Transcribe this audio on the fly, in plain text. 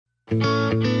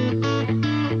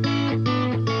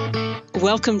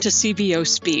Welcome to CBO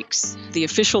Speaks, the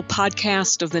official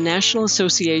podcast of the National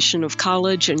Association of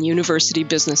College and University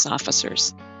Business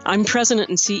Officers. I'm President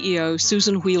and CEO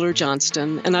Susan Wheeler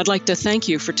Johnston, and I'd like to thank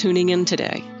you for tuning in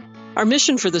today. Our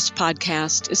mission for this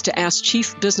podcast is to ask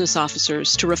chief business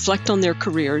officers to reflect on their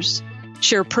careers,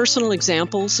 share personal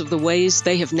examples of the ways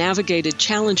they have navigated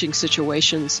challenging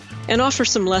situations, and offer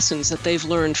some lessons that they've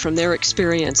learned from their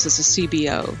experience as a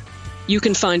CBO. You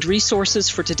can find resources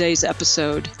for today's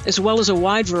episode, as well as a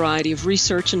wide variety of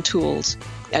research and tools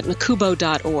at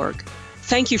nacubo.org.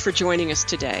 Thank you for joining us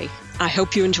today. I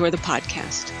hope you enjoy the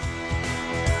podcast.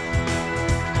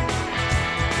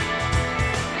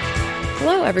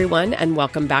 Hello, everyone, and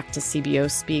welcome back to CBO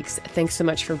Speaks. Thanks so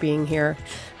much for being here.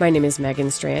 My name is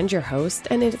Megan Strand, your host,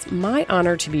 and it's my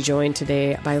honor to be joined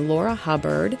today by Laura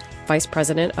Hubbard, Vice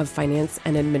President of Finance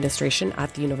and Administration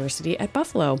at the University at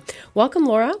Buffalo. Welcome,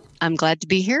 Laura. I'm glad to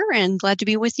be here and glad to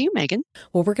be with you, Megan.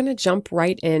 Well, we're going to jump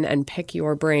right in and pick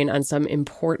your brain on some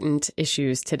important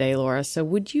issues today, Laura. So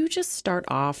would you just start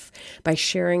off by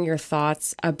sharing your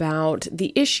thoughts about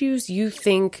the issues you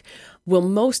think will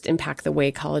most impact the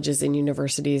way colleges and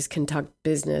universities conduct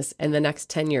business in the next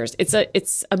 10 years?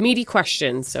 It's a meaty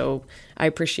question, so I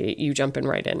appreciate you jumping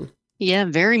right in. Yeah,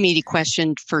 very meaty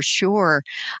question for sure.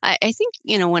 I think,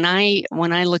 when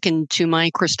I look into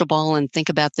my crystal ball and think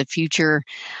about the future,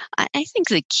 I think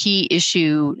the key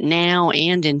issue now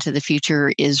and into the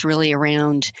future is really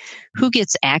around who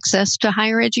gets access to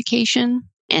higher education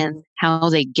and how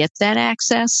they get that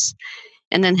access,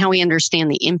 and then how we understand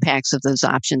the impacts of those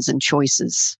options and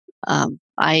choices.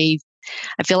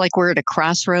 I feel like we're at a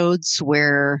crossroads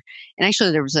where, and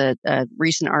actually there was a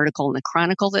recent article in the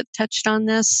Chronicle that touched on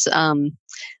this.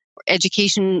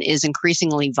 Education is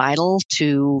increasingly vital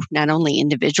to not only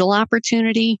individual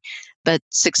opportunity, but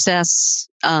success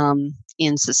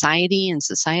in society and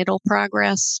societal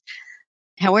progress.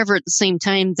 However, at the same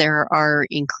time, there are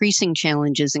increasing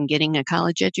challenges in getting a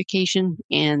college education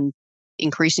and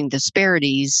increasing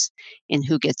disparities in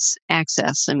who gets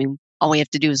access. I mean, all we have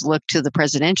to do is look to the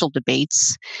presidential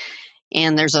debates,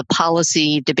 and there's a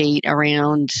policy debate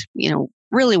around,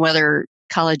 really whether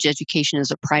college education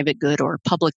is a private good or a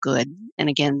public good. And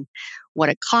again, what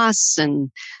it costs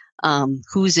and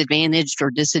who's advantaged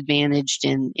or disadvantaged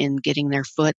in getting their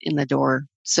foot in the door,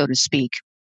 so to speak.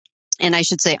 And I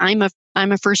should say, I'm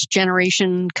a first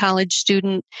generation college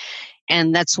student,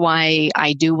 and that's why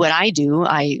I do what I do.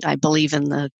 I believe in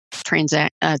the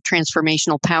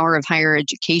transformational power of higher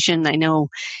education. I know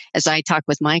as I talk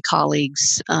with my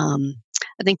colleagues, I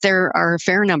think there are a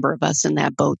fair number of us in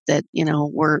that boat that,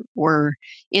 we're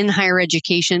in higher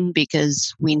education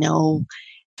because we know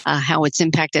how it's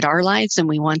impacted our lives and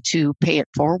we want to pay it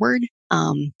forward.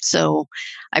 So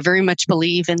I very much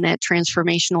believe in that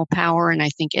transformational power, and I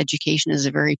think education is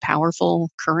a very powerful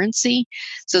currency.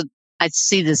 So I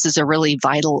see this as a really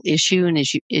vital issue. And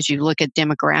as you look at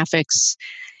demographics,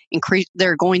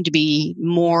 there are going to be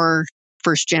more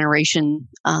first generation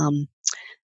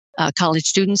college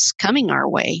students coming our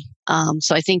way.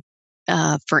 So I think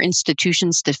for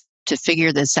institutions to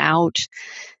figure this out,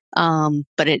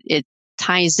 but it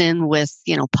ties in with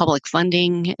public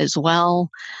funding as well.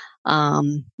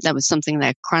 That was something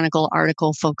that Chronicle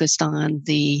article focused on.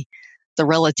 The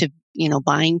relative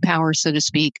buying power, so to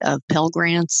speak, of Pell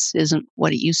Grants isn't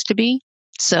what it used to be.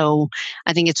 So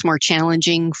I think it's more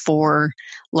challenging for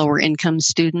lower income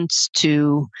students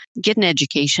to get an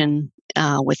education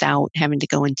without having to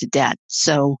go into debt.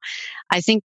 So I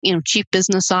think, chief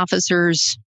business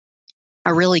officers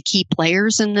are really key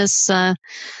players in this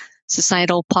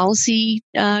societal policy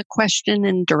question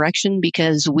and direction,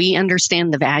 because we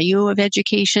understand the value of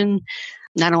education,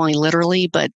 not only literally,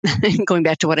 but going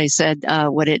back to what I said,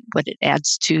 what it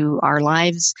adds to our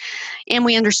lives. And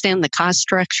we understand the cost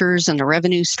structures and the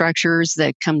revenue structures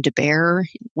that come to bear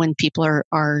when people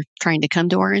are trying to come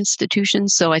to our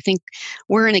institutions. So I think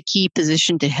we're in a key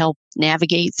position to help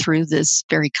navigate through this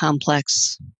very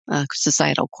complex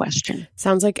societal question.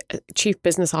 Sounds like chief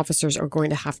business officers are going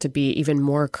to have to be even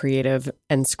more creative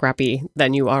and scrappy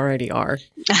than you already are.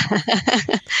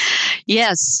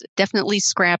 Yes, definitely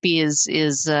scrappy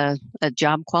is a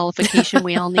job qualification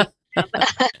we all need.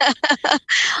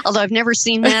 Although I've never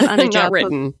seen that on a job. Not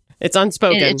written. It's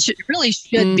unspoken. It really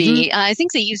should be. I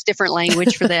think they use different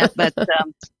language for that, but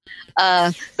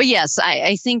yes,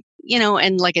 I think,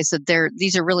 and like I said,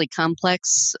 these are really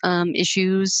complex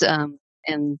issues.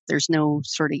 And there's no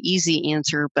sort of easy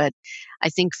answer, but I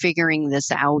think figuring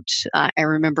this out, I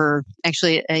remember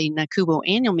actually at a NACUBO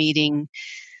annual meeting,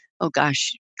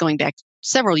 going back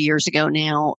several years ago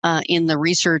now in the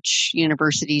Research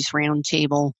Universities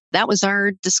Roundtable. That was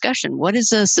our discussion. What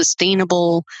is a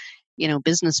sustainable,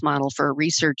 business model for a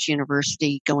research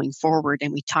university going forward?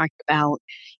 And we talked about,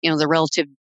 the relative,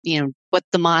 what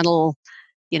the model,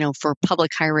 for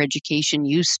public higher education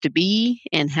used to be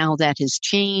and how that has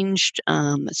changed,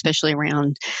 especially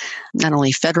around not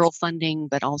only federal funding,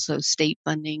 but also state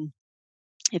funding.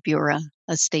 If you're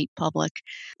a state public,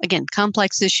 again,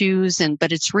 complex issues,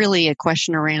 but it's really a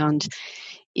question around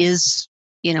is,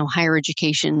 higher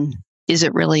education, is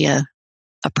it really a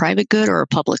private good or a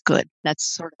public good? That's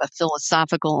sort of a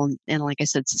philosophical and like I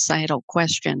said, societal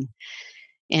question.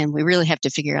 And we really have to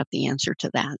figure out the answer to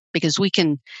that, because we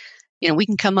can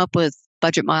come up with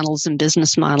budget models and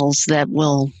business models that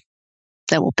will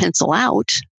pencil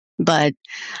out, but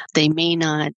they may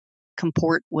not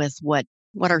comport with what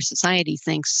our society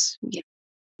thinks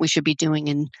we should be doing,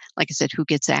 and like I said, who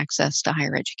gets access to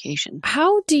higher education.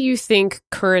 How do you think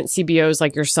current CBOs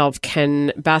like yourself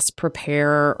can best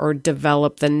prepare or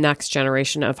develop the next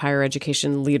generation of higher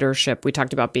education leadership? We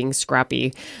talked about being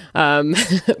scrappy,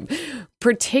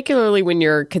 particularly when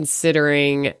you're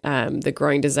considering the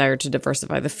growing desire to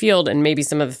diversify the field and maybe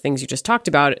some of the things you just talked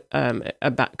about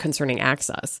concerning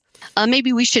access.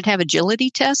 Maybe we should have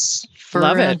agility tests for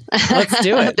Love it. Let's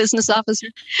do it. Business officer.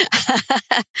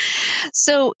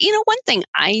 So, one thing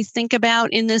I think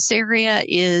about in this area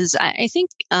is I think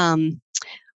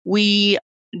we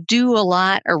do a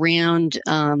lot around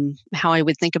how I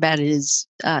would think about it is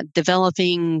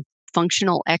developing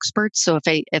functional experts. So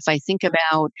if I think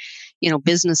about,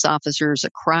 business officers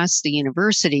across the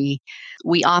university,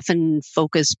 we often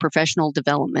focus professional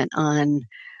development on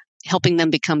helping them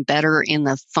become better in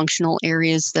the functional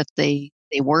areas that they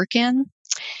work in.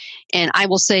 And I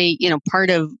will say, part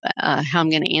of how I'm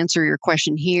going to answer your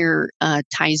question here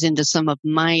ties into some of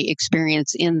my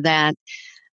experience in that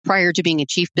prior to being a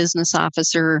chief business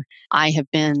officer, I have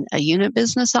been a unit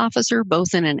business officer,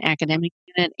 both in an academic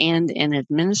unit and an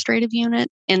administrative unit.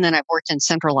 And then I've worked in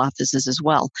central offices as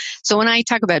well. So when I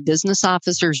talk about business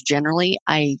officers generally,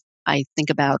 I think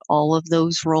about all of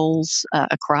those roles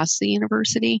across the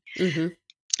university. Mm-hmm.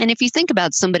 And if you think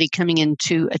about somebody coming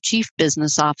into a chief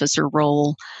business officer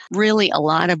role, really a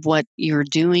lot of what you're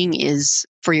doing is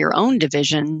for your own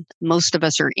division. Most of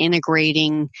us are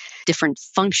integrating different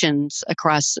functions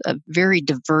across a very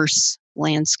diverse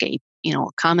landscape.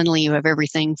 Commonly you have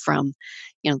everything from,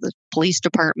 the police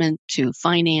department to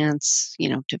finance,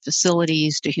 to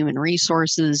facilities, to human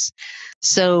resources.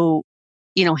 So,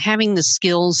 having the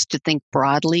skills to think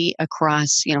broadly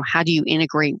across, how do you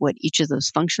integrate what each of those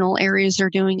functional areas are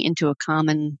doing into a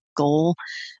common goal?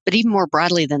 But even more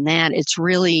broadly than that, it's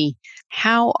really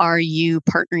how are you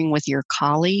partnering with your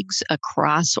colleagues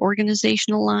across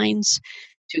organizational lines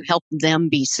to help them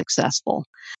be successful?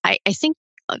 I think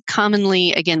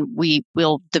commonly, again, we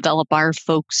will develop our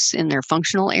folks in their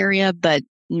functional area, but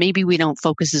maybe we don't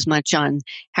focus as much on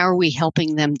how are we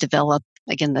helping them develop.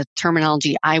 Again, the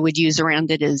terminology I would use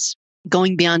around it is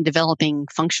going beyond developing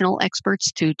functional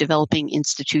experts to developing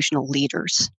institutional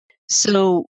leaders.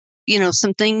 So,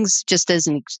 some things just as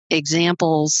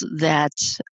examples that,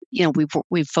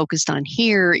 we've focused on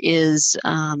here is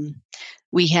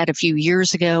we had a few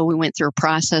years ago, we went through a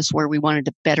process where we wanted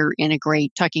to better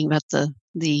integrate, talking about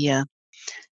the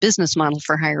business model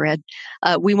for higher ed,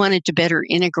 we wanted to better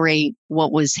integrate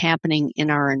what was happening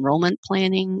in our enrollment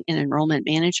planning and enrollment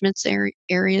management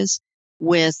areas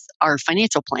with our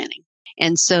financial planning.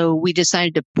 And so we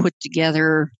decided to put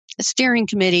together a steering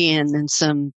committee and then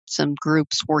some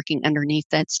groups working underneath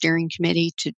that steering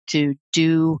committee to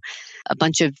do a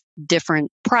bunch of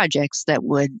different projects that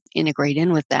would integrate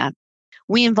in with that.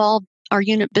 We involved our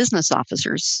unit business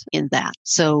officers in that.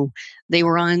 So they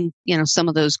were on, some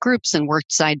of those groups and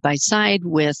worked side by side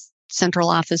with central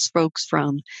office folks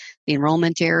from the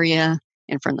enrollment area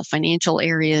and from the financial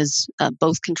areas,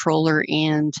 both controller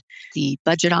and the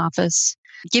budget office,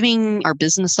 giving our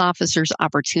business officers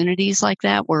opportunities like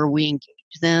that where we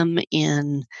engage them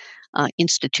in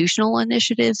institutional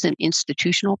initiatives and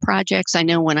institutional projects. I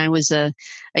know when I was a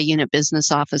unit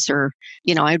business officer,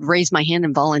 I'd raise my hand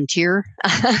and volunteer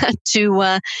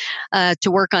to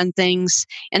work on things,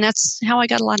 and that's how I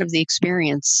got a lot of the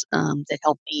experience that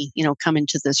helped me, come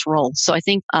into this role. So I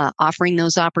think offering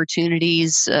those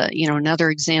opportunities. Another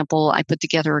example, I put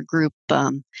together a group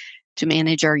to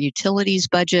manage our utilities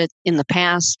budget. In the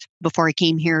past, before I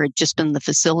came here, it had just been the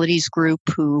facilities group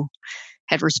who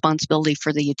had responsibility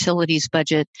for the utilities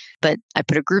budget, but I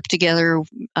put a group together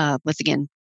with, again,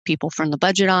 people from the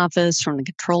budget office, from the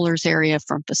controller's area,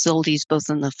 from facilities, both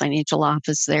in the financial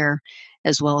office there,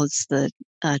 as well as the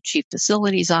chief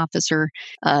facilities officer.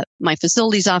 My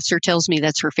facilities officer tells me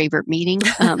that's her favorite meeting.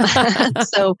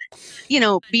 So,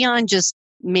 beyond just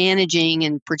managing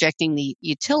and projecting the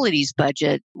utilities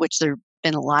budget, which there have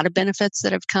been a lot of benefits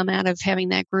that have come out of having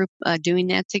that group doing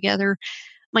that together,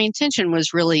 my intention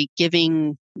was really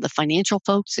giving the financial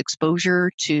folks exposure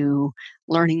to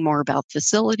learning more about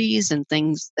facilities and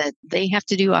things that they have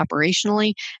to do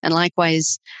operationally, and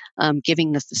likewise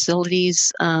giving the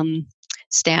facilities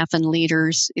staff and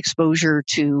leaders exposure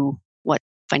to what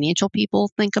financial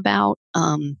people think about.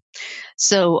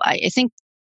 So I think,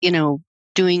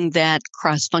 doing that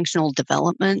cross-functional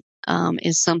development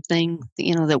is something,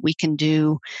 that we can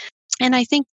do. And I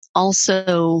think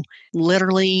also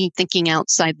literally thinking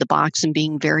outside the box and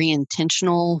being very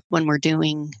intentional when we're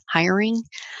doing hiring.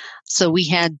 So we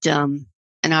had an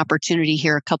opportunity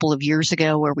here a couple of years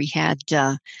ago where we had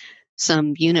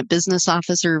some unit business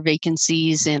officer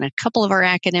vacancies in a couple of our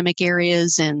academic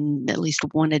areas and at least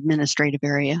one administrative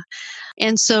area.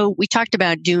 And so we talked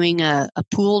about doing a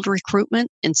pooled recruitment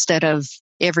instead of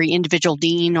every individual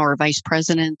dean or vice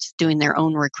president doing their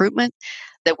own recruitment,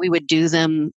 that we would do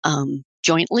them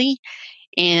jointly.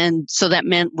 And so that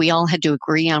meant we all had to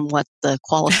agree on what the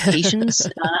qualifications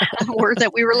were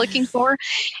that we were looking for.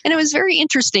 And it was very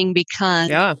interesting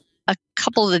because a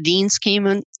couple of the deans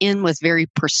came in with very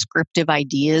prescriptive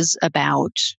ideas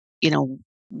about,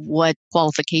 what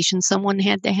qualifications someone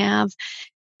had to have.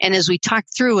 And as we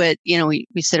talked through it, we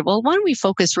said, well, why don't we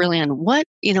focus really on what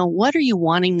are you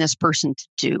wanting this person to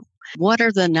do? What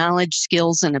are the knowledge,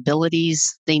 skills, and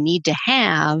abilities they need to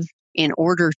have in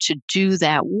order to do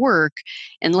that work?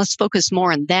 And let's focus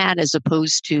more on that as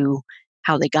opposed to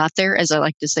how they got there. As I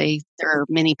like to say, there are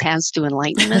many paths to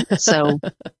enlightenment. So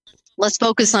let's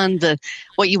focus on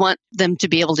what you want them to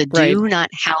be able to do, not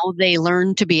how they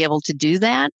learn to be able to do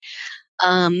that.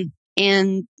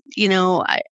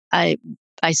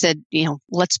 I said,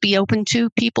 let's be open to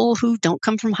people who don't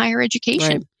come from higher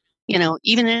education.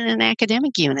 Even in an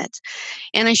academic unit.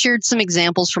 And I shared some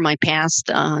examples from my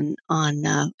past on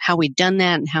how we'd done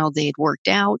that and how they had worked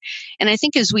out. And I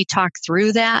think as we talked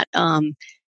through that,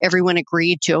 everyone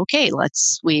agreed to,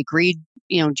 we agreed,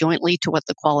 jointly to what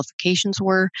the qualifications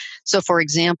were. So for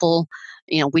example,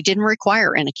 we didn't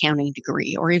require an accounting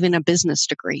degree or even a business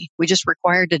degree. We just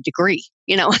required a degree,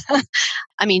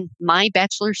 I mean, my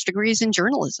bachelor's degree is in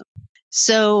journalism.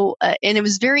 So, and it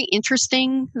was very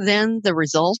interesting then, the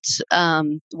results.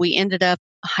 We ended up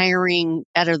hiring,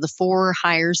 out of the 4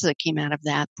 hires that came out of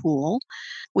that pool,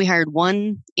 we hired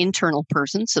one internal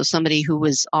person. So somebody who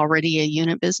was already a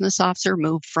unit business officer,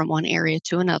 moved from one area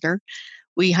to another.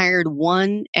 We hired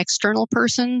one external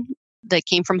person that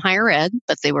came from higher ed,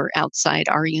 but they were outside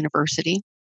our university.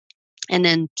 And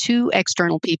then 2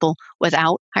 external people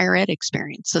without higher ed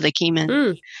experience. So they came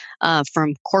in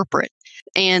from corporate.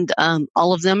 And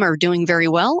all of them are doing very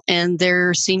well, and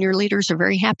their senior leaders are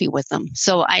very happy with them.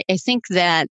 So I think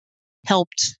that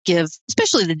helped give,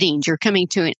 especially the deans, you're coming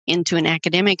into an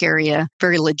academic area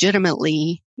very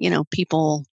legitimately.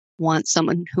 People want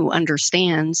someone who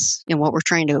understands what we're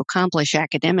trying to accomplish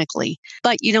academically,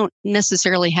 but you don't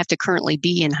necessarily have to currently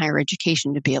be in higher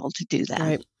education to be able to do that.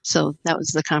 Right. So that was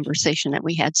the conversation that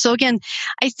we had. So again,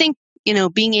 I think,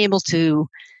 being able to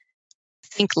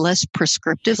think less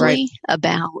prescriptively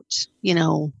about,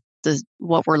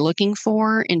 what we're looking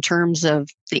for in terms of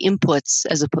the inputs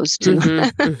as opposed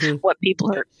to what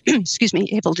people are,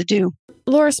 able to do.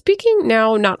 Laura, speaking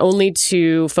now not only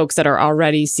to folks that are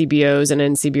already CBOs and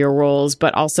in CBO roles,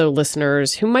 but also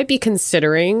listeners who might be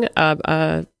considering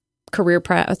a career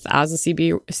path as a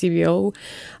CBO,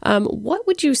 what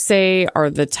would you say are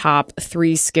the top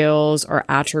 3 skills or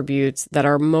attributes that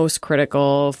are most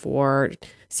critical for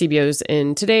CBOs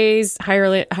in today's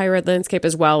higher ed landscape,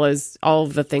 as well as all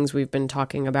of the things we've been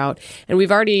talking about? And we've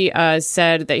already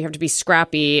said that you have to be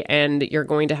scrappy and you're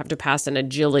going to have to pass an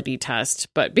agility test.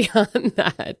 But beyond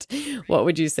that, what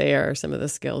would you say are some of the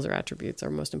skills or attributes are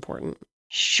most important?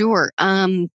 Sure.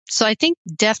 So I think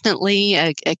definitely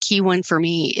a key one for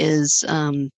me is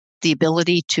the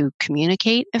ability to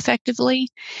communicate effectively.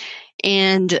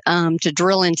 And to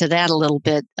drill into that a little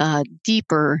bit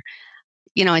deeper,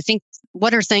 I think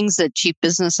what are things that chief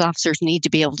business officers need to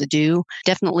be able to do?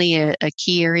 Definitely a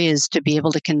key area is to be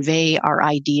able to convey our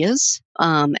ideas.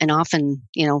 And often,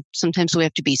 sometimes we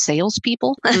have to be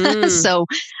salespeople. So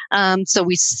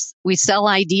we sell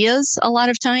ideas a lot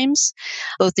of times,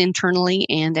 both internally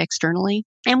and externally.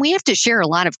 And we have to share a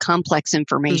lot of complex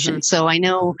information. So I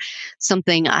know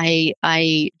something I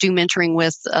do mentoring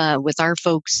with our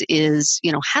folks is,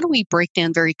 how do we break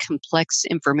down very complex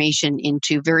information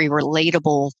into very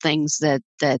relatable things that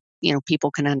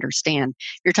people can understand.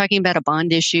 You're talking about a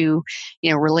bond issue,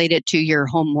 related to your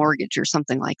home mortgage or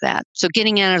something like that. So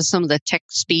getting out of some of the tech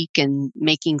speak and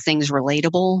making things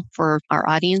relatable for our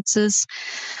audiences.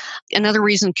 Another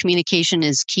reason communication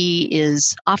is key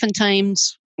is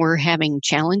oftentimes we're having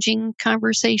challenging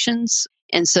conversations.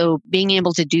 And so being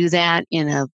able to do that in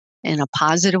a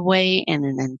positive way and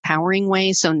an empowering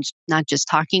way. So not just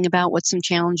talking about what some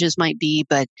challenges might be,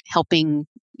 but helping,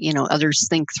 others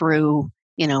think through,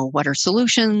 what are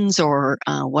solutions or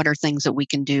what are things that we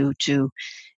can do to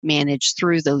manage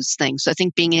through those things. So I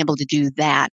think being able to do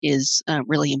that is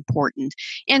really important,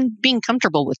 and being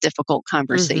comfortable with difficult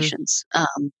conversations.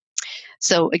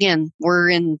 So again, we're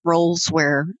in roles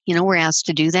where, we're asked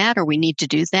to do that or we need to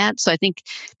do that. So I think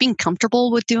being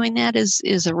comfortable with doing that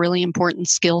is a really important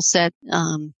skill set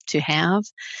to have.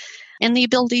 And the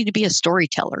ability to be a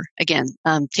storyteller. Again,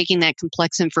 taking that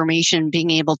complex information,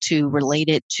 being able to relate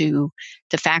it to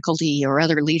faculty or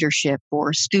other leadership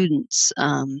or students,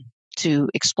 to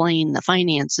explain the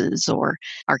finances or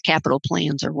our capital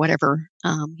plans or whatever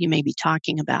you may be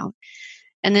talking about.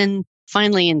 And then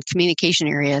finally, in communication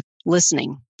area,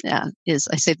 listening is,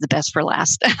 I saved the best for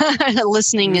last.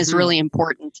 Listening is really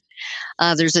important.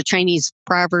 There's a Chinese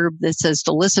proverb that says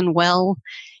to listen well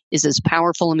is as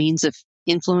powerful a means of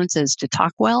influence as to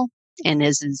talk well, and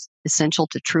is essential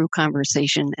to true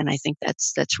conversation. And I think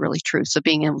that's really true. So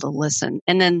being able to listen.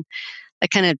 And then that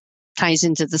kind of ties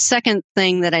into the second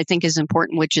thing that I think is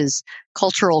important, which is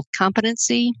cultural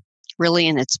competency, really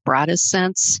in its broadest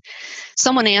sense.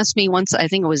 Someone asked me once, I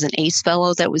think it was an ACE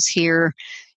fellow that was here,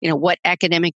 what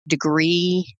academic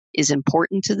degree is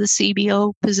important to the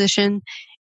CBO position.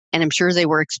 And I'm sure they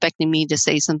were expecting me to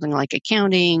say something like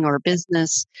accounting or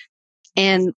business.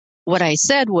 And what I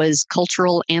said was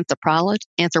cultural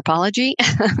anthropology.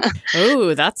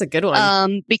 Oh, that's a good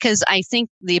one. Because I think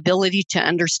the ability to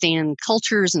understand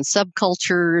cultures and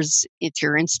subcultures at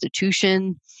your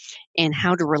institution and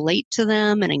how to relate to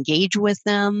them and engage with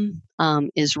them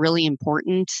is really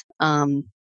important.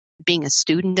 Being a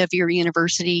student of your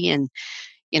university and,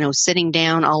 sitting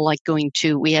down,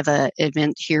 we have an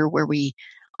event here where we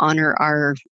honor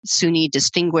our SUNY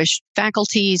distinguished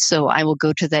faculty. So I will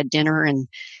go to that dinner and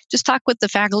just talk with the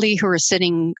faculty who are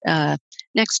sitting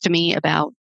next to me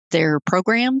about their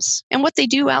programs and what they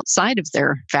do outside of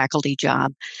their faculty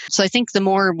job. So I think the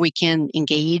more we can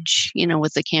engage,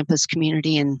 with the campus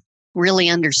community and really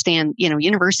understand,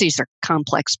 universities are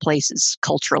complex places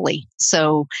culturally.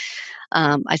 So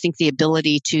I think the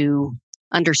ability to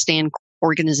understand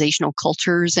organizational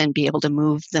cultures and be able to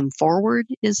move them forward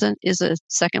is a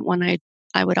second one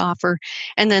I would offer.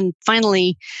 And then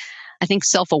finally, I think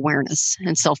self-awareness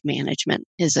and self-management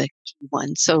is a key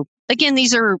one. So again,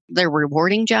 they're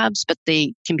rewarding jobs, but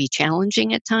they can be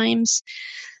challenging at times.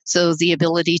 So the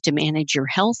ability to manage your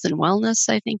health and wellness,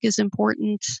 I think, is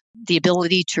important. The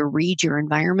ability to read your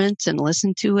environment and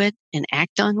listen to it and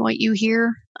act on what you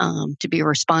hear, to be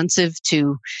responsive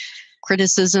to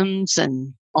criticisms,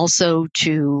 and also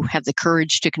to have the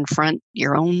courage to confront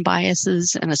your own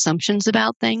biases and assumptions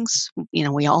about things.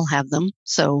 We all have them.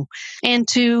 So, and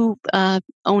to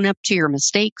own up to your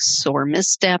mistakes or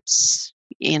missteps,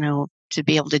 to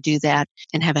be able to do that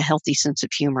and have a healthy sense of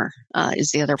humor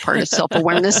is the other part of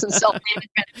self-awareness and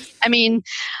self-management. I mean,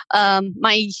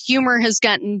 my humor has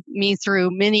gotten me through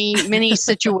many, many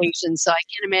situations, so I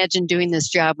can't imagine doing this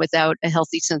job without a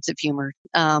healthy sense of humor.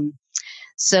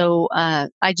 So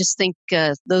I just think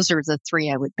those are the three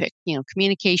I would pick,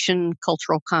 communication,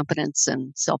 cultural competence,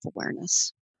 and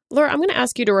self-awareness. Laura, I'm going to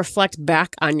ask you to reflect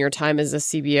back on your time as a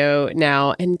CBO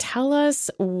now and tell us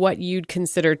what you'd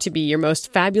consider to be your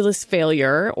most fabulous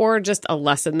failure, or just a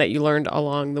lesson that you learned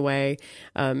along the way,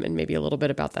 and maybe a little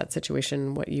bit about that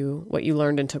situation, what you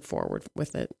learned and took forward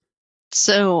with it.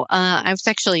 So I was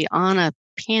actually on a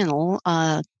panel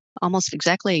almost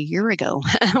exactly a year ago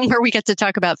where we got to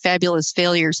talk about fabulous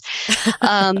failures.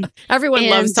 Everyone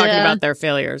loves talking about their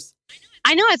failures.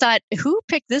 I know. I thought, who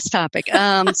picked this topic?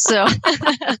 So,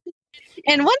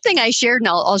 and one thing I shared, and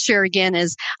I'll share again,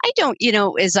 is I don't,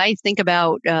 as I think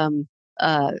about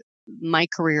my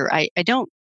career, I don't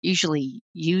usually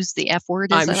use the F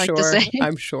word, as I like to say.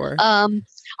 I'm sure. I'll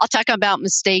talk about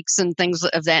mistakes and things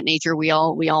of that nature. We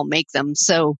all make them.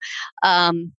 So,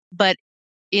 but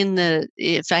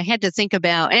if I had to think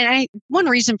about, one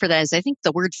reason for that is I think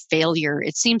the word failure,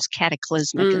 it seems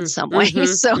cataclysmic in some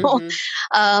ways. So,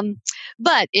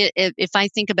 but if I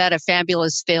think about a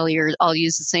fabulous failure, I'll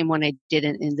use the same one I did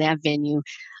in that venue.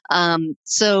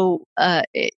 So,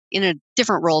 in a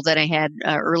different role that I had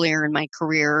earlier in my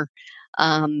career,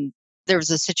 there was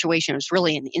a situation, it was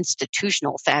really an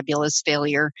institutional fabulous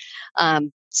failure.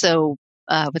 So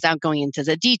without going into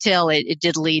the detail, it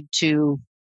did lead to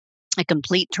a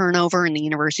complete turnover in the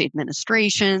university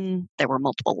administration. There were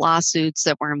multiple lawsuits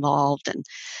that were involved, and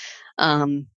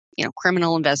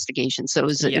criminal investigations. So it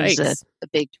was a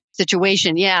big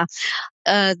situation. Yeah.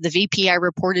 The VP I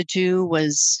reported to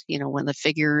was, one of the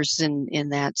figures in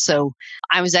that. So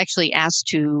I was actually asked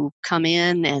to come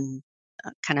in and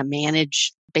kind of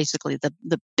manage basically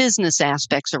the business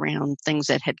aspects around things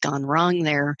that had gone wrong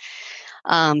there.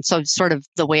 So sort of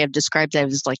the way I've described that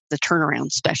was like the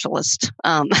turnaround specialist.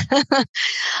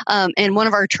 And one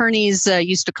of our attorneys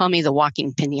used to call me the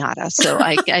walking pinata. So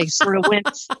I sort of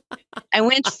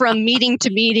went from meeting to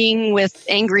meeting with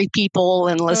angry people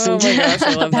and listened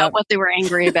about what they were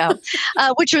angry about,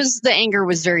 which was the anger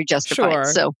was very justified.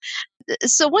 Sure.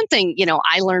 So one thing,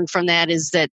 I learned from that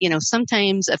is that,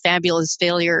 sometimes a fabulous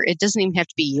failure, it doesn't even have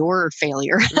to be your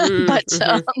failure,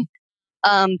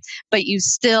 but you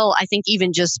still, I think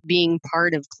even just being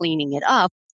part of cleaning it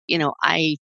up,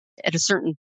 at a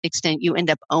certain extent, you end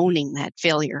up owning that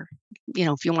failure.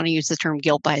 If you want to use the term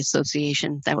guilt by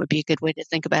association, that would be a good way to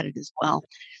think about it as well.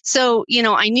 So,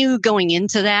 I knew going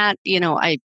into that,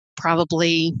 I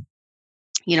probably,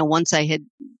 once I had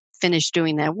finished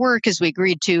doing that work, as we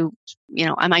agreed to,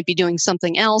 I might be doing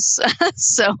something else.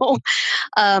 So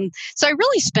I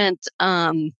really spent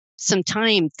some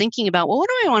time thinking about, well, what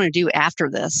do I want to do after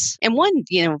this? And one,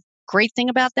 great thing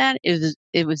about that is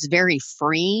it was very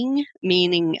freeing,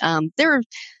 meaning there are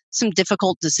some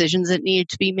difficult decisions that needed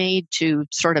to be made to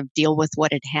sort of deal with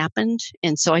what had happened.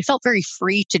 And so I felt very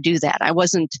free to do that. I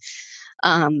wasn't,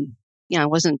 I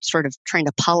wasn't sort of trying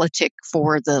to politic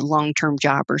for the long-term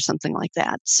job or something like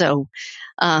that. So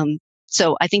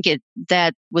I think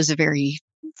that was a very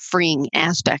freeing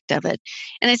aspect of it.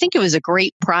 And I think it was a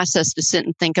great process to sit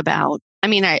and think about. I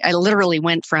mean, I literally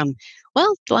went from,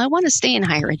 well, do I want to stay in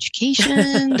higher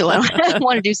education? Do I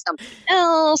want to do something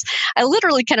else? I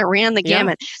literally kind of ran the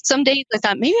gamut. Yeah. Some days I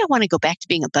thought, maybe I want to go back to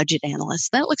being a budget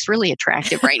analyst. That looks really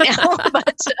attractive right now.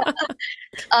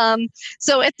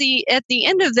 So at the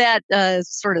end of that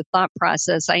sort of thought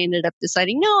process, I ended up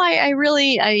deciding, no,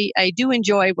 I do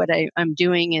enjoy what I'm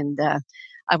doing, and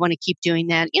I want to keep doing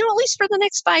that, at least for the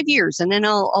next 5 years, and then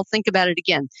I'll think about it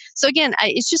again. So again,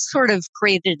 it's just sort of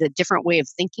created a different way of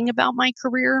thinking about my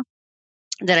career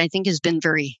that I think has been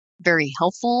very, very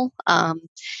helpful. At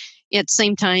the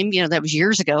same time, that was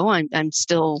years ago. I'm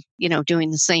still,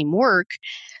 doing the same work.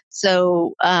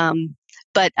 So,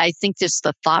 but I think just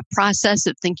the thought process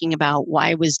of thinking about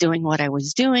why I was doing what I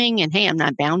was doing, and hey, I'm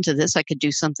not bound to this, I could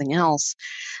do something else,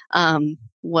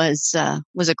 was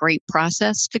a great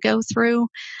process to go through.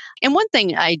 And one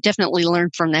thing I definitely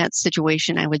learned from that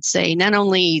situation, I would say, not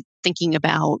only thinking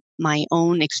about my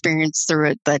own experience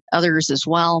through it, but others as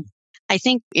well. I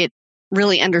think it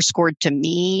really underscored to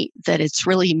me that it's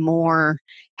really more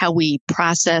how we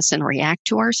process and react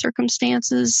to our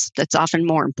circumstances that's often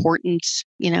more important,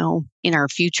 in our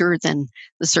future than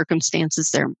the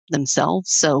circumstances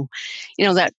themselves. So,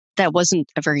 that wasn't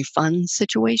a very fun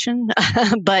situation,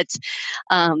 but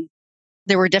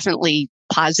there were definitely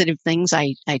positive things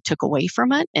I took away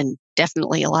from it, and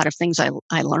definitely a lot of things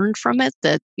I learned from it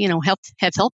that,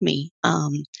 have helped me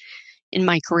in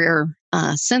my career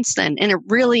since then. And it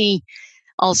really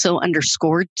also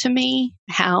underscored to me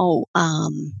how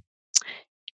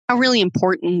really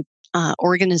important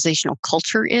organizational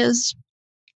culture is,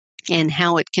 and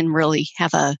how it can really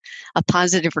have a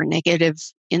positive or negative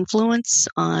influence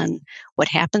on what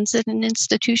happens at an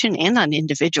institution and on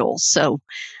individuals. So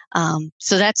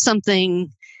that's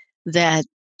something that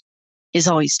is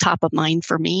always top of mind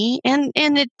for me. And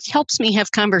it helps me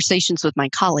have conversations with my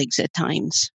colleagues at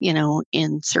times,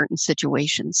 in certain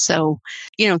situations. So,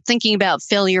 thinking about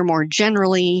failure more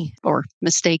generally, or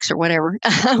mistakes or whatever,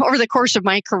 over the course of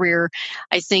my career,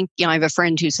 I think, I have a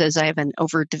friend who says I have an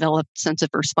overdeveloped sense of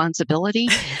responsibility.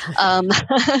 I'm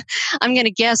going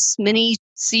to guess many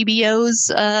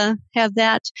CBOs have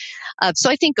that. So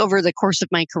I think over the course of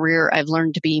my career, I've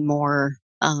learned to be more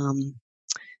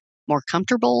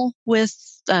comfortable with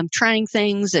trying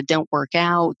things that don't work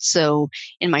out. So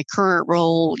in my current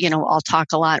role, I'll talk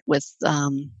a lot with,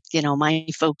 my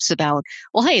folks about,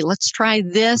 well, hey, let's try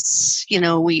this.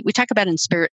 We talk about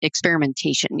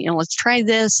experimentation. Let's try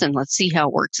this and let's see how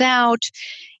it works out.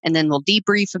 And then we'll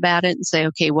debrief about it and say,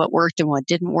 okay, what worked and what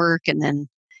didn't work. And then,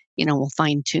 we'll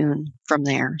fine tune from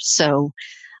there. So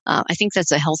I think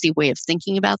that's a healthy way of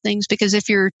thinking about things, because if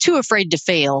you're too afraid to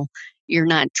fail, you're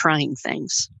not trying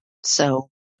things. So,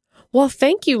 well,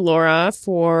 thank you, Laura,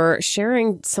 for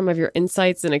sharing some of your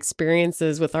insights and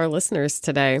experiences with our listeners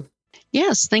today.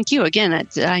 Yes, thank you again.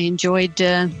 I enjoyed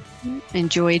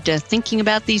thinking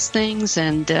about these things,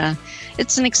 and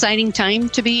it's an exciting time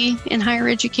to be in higher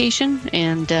education.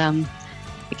 And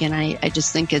again, I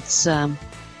just think it's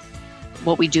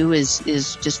what we do is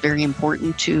just very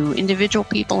important to individual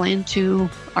people and to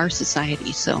our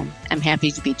society. So I'm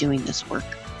happy to be doing this work.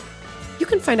 You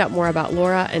can find out more about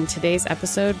Laura and today's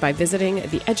episode by visiting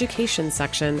the education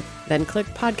section, then click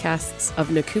podcasts of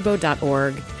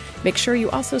nacubo.org. Make sure you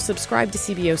also subscribe to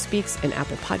CBO Speaks in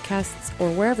Apple Podcasts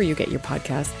or wherever you get your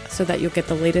podcasts so that you'll get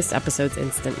the latest episodes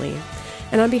instantly.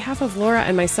 And on behalf of Laura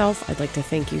and myself, I'd like to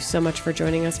thank you so much for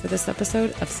joining us for this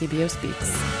episode of CBO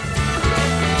Speaks.